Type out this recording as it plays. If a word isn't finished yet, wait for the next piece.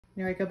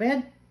You ready to go to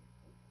bed?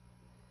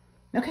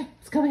 Okay,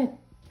 let's go to bed.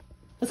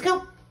 Let's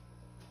go.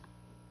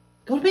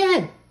 Go to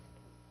bed.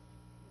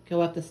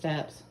 Go up the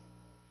steps.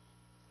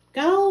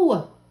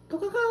 Go. Go,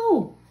 go,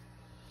 go.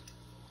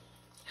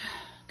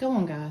 Go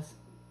on, guys.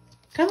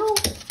 Go.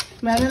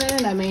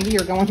 No, maybe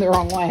you're going the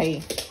wrong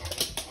way.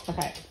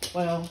 Okay,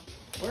 well,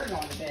 we're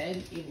going to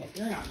bed, even if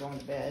you're not going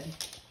to bed.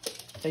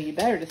 So you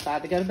better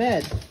decide to go to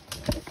bed.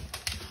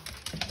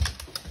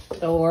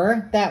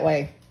 Thor, that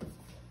way.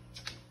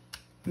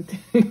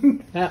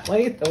 That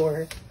way,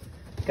 Thor.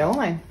 Go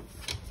on.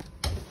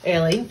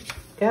 Ellie,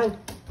 go.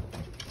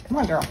 Come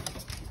on, girl.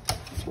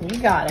 You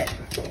got it.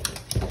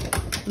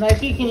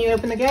 Loki, can you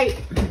open the gate?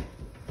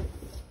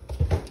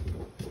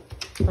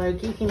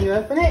 Loki, can you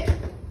open it?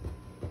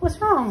 What's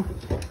wrong?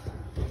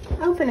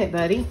 Open it,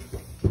 buddy.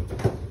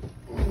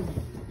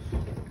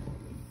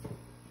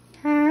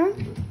 Huh?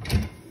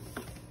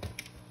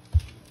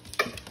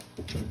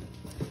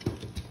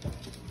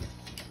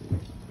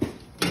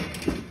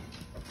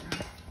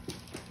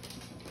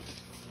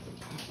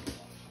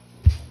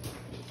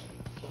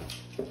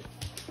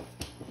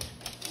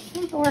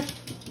 Thor.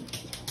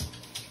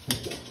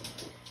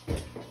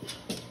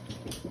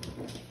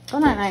 Go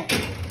night night.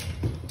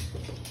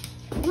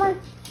 Come on.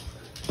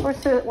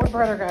 Where'd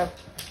brother go?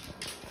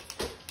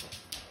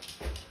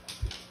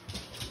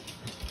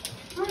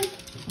 Come on.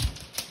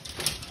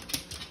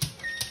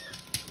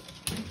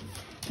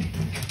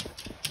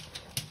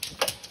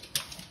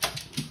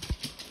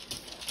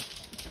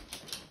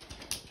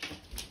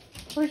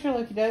 Where's your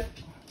Loki duck?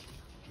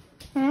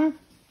 Hmm?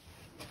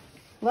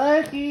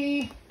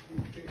 Loki.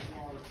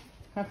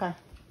 Okay.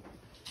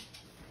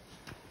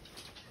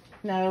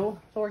 No.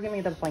 Thor, give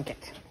me the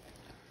blanket.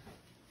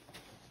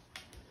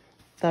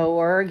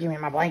 Thor, give me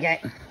my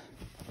blanket.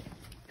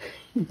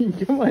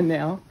 Come on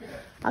now.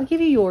 I'll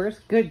give you yours.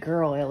 Good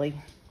girl, Ellie.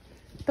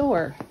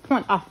 Thor, come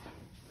on, off.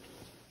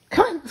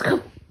 Come on, let's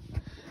go.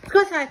 Let's go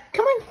outside.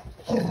 Come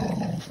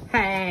on.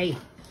 Hey.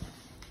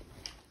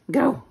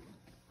 Go.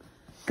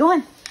 Go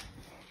on.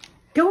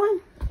 Go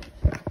on.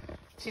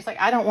 She's like,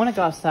 I don't want to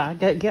go outside.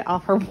 Get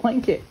off her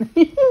blanket.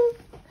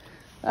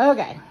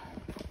 Okay.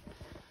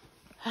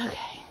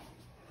 Okay.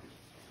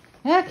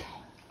 Okay.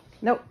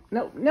 Nope,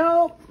 nope,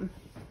 nope.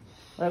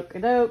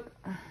 Okie-doke.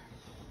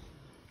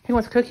 Who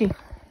wants a cookie? Do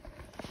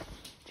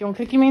you want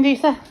a cookie,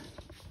 Mandisa?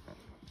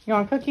 You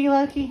want a cookie,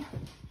 Loki?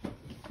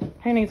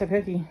 Who needs a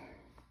cookie?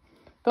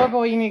 Thor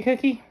boy, you need a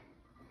cookie?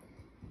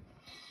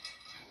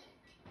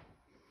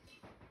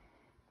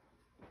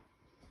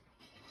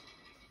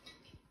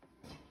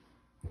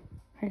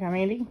 Here you go,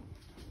 Mandy.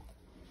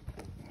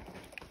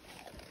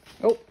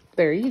 Oh,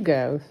 there you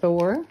go,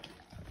 Thor.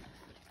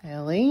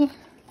 Ellie.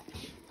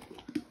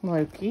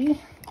 Loki.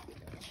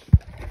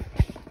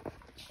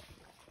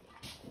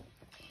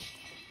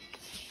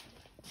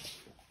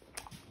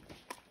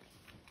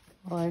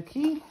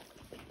 Loki.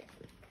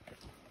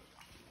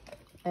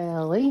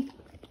 Ellie.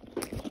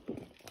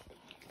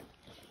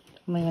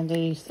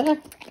 Mandisa.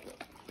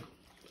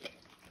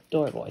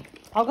 Door boy.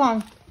 All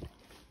gone.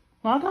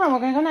 All gone. We're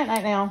going to go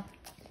night-night now.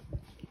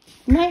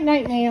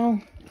 Night-night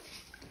now.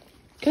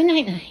 Good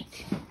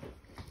night-night.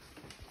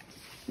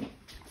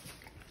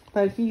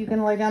 Loki, you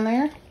gonna lay down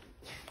there?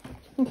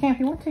 You can if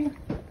you want to.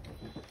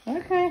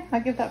 Okay,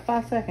 I'll give that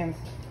 5 seconds.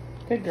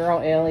 Good girl,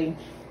 Ellie.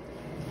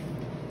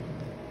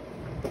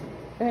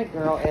 Good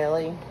girl,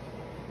 Ellie.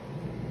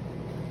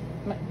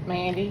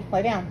 Mandy,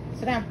 lay down.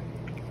 Sit down.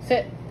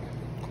 Sit.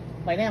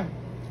 Lay down.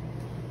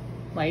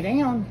 Lay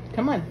down.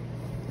 Come on.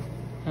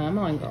 Come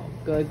on, girl.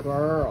 Good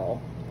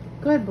girl.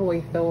 Good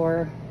boy,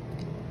 Thor.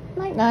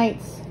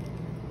 Night-nights.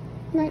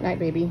 Night-night,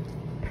 baby.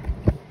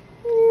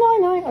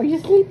 Night-night. Are you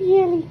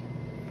sleepy, Ellie?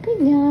 Good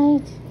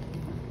night.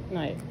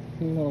 Night,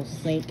 you little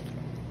snake.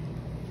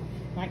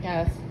 Night,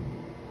 guys.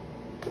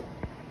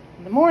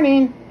 In the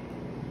morning.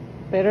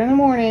 Better in the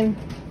morning.